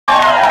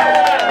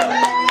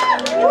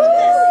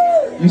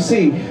You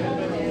see,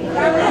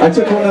 I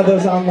took one of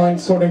those online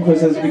sorting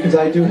quizzes because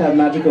I do have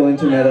magical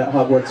internet at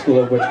Hogwarts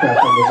School of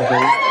Witchcraft and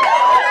Wizardry.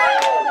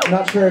 I'm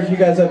not sure if you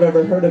guys have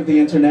ever heard of the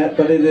internet,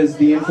 but it is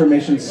the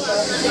information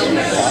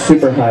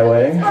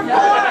superhighway.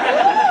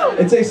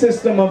 It's a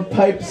system of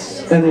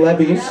pipes and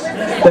levees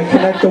that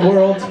connect the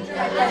world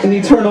in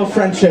eternal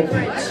friendship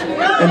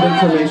and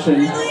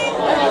information.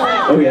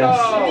 Oh yes,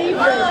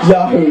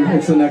 Yahoo,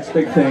 it's the next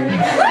big thing.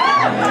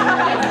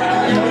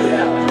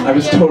 I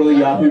was totally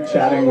Yahoo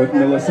chatting with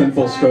Millicent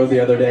Bulstrow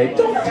the other day.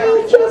 Don't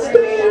tell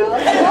Justin!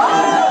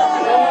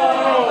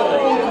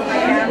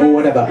 Or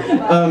whatever.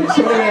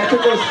 So anyway, I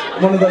took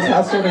one of those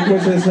house sorting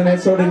quizzes and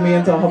it sorted me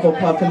into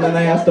Hufflepuff, and then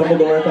I asked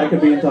Dumbledore if I could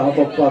be into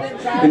Hufflepuff,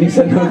 and he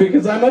said no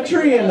because I'm a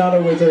tree and not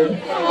a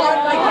wizard.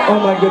 Oh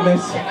my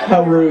goodness,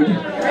 how rude.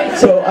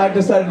 So I've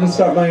decided to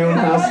start my own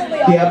house.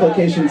 The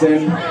application's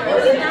in.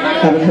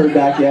 Haven't heard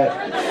back yet.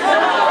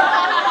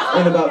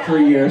 In about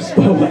 3 years,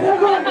 but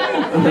whatever.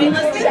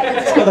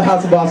 It's called the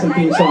House of Awesome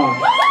theme song.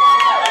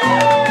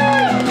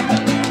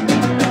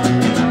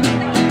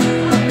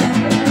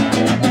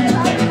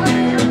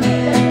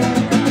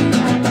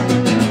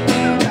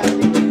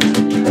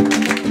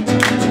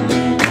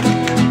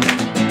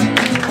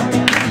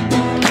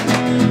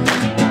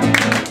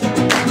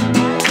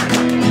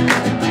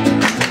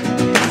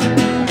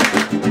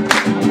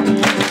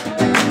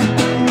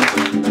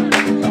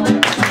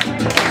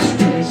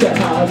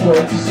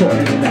 What's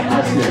sorted in the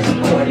houses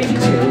according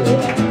to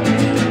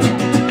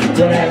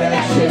where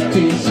there should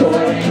be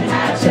sorting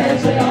houses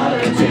as they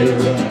ought to do.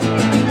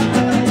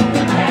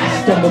 I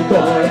asked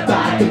Dumbledore if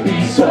I could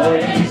be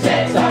sorted. He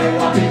said, sorry,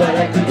 walking, but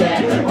I could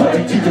get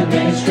according to the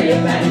Ministry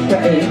of Magic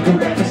for aid,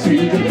 correct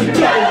procedure.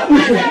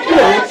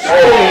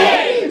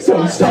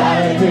 So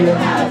start a new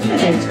house,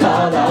 it's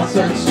called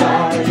Awesome.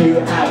 Start a new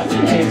house,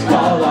 it's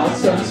called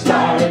Awesome.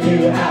 Start a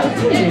new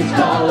house, it's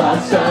called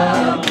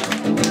Awesome.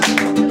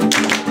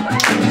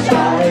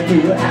 Start a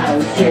new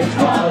house, it's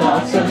called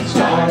Awesome.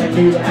 Start a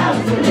new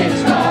house,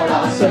 it's called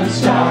Awesome.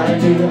 Start a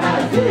new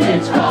house,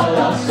 it's called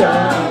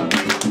Awesome.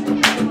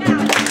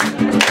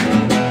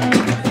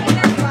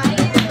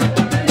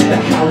 The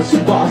House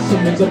of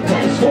Awesome is a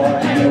place for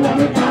anyone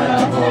without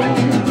a home.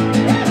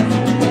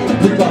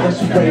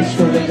 Regardless of race,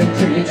 religion,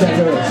 creed,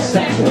 gender, or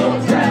sexual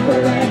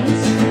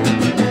preference.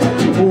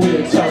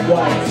 We accept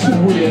whites,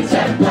 we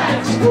accept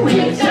blacks, we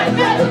accept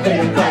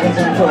elevated fighters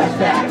on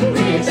horseback,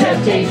 we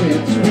accept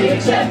Asians, we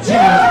accept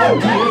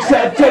Jews, we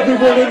accept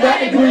everyone in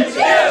that includes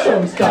you.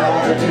 So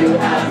start a new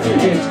house,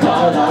 it's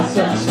called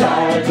Awesome.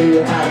 Start a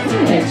new house,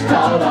 it's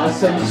called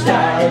Awesome.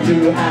 Start a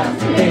new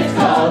house, it's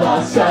called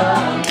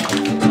Awesome.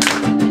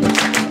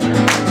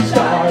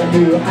 Start a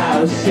new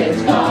house,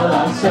 it's called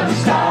Awesome.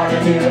 Start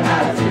a new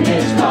house,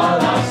 it's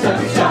called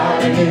Awesome.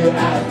 Start a new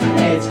house,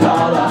 it's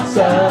called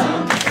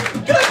Awesome.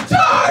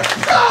 Guitar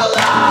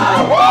solo!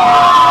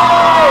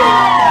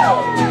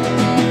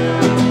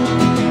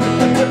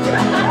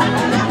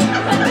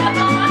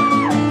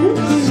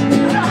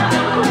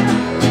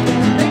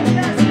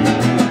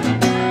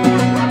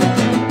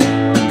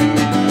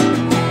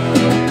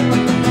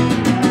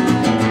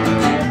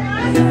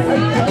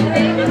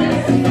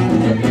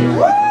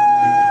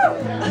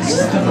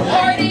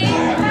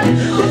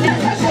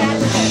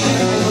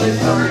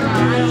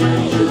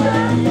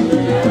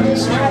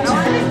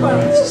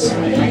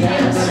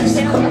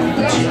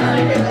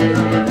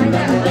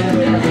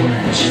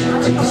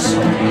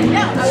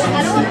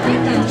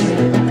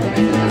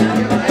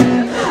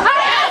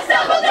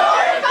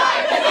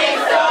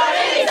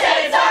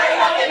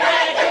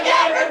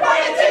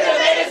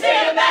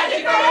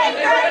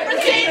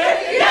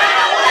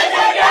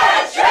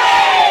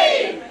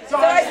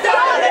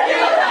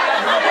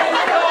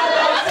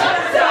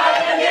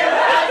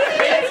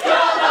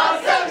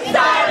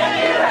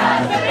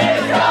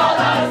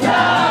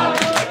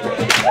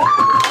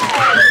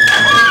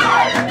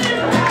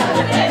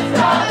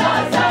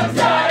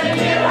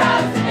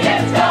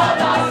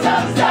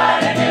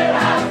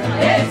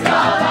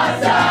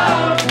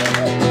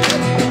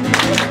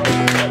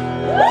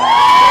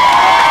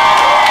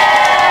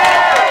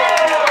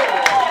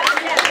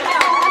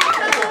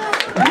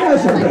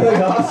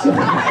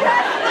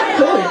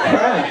 Holy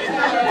crap.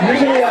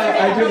 Usually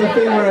I do the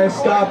thing where I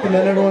stop and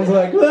then everyone's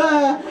like,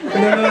 ah! And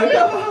then they're like,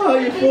 oh,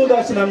 you fooled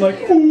us. And I'm like,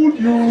 fooled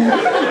you. And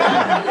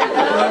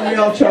then we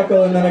all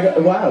chuckle and then I go,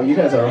 wow, you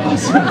guys are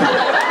awesome.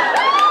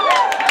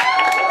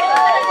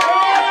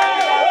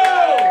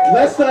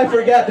 Lest I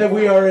forget that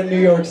we are in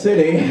New York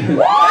City.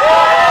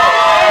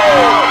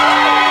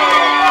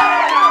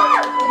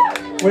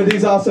 Where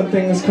these awesome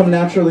things come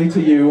naturally to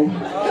you.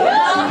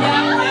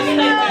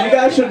 You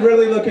guys should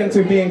really look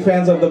into being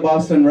fans of the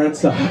Boston Red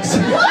Sox.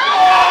 We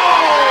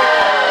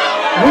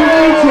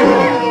need you.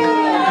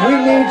 We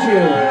need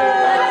you.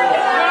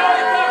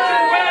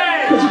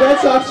 Because Red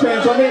Sox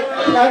fans,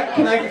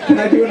 can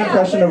I do an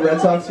impression of Red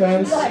Sox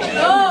fans? Come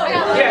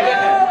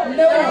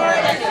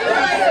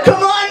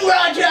on,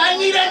 Roger, I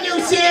need a new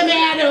Sam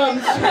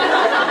Adams.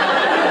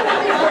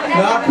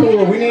 Not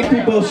cool. We need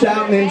people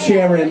shouting and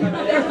cheering.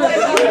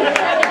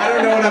 I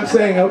don't know what I'm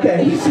saying.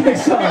 Okay,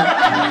 next song.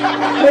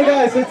 Hey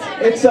guys,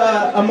 it's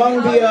among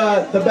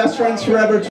the best friends forever.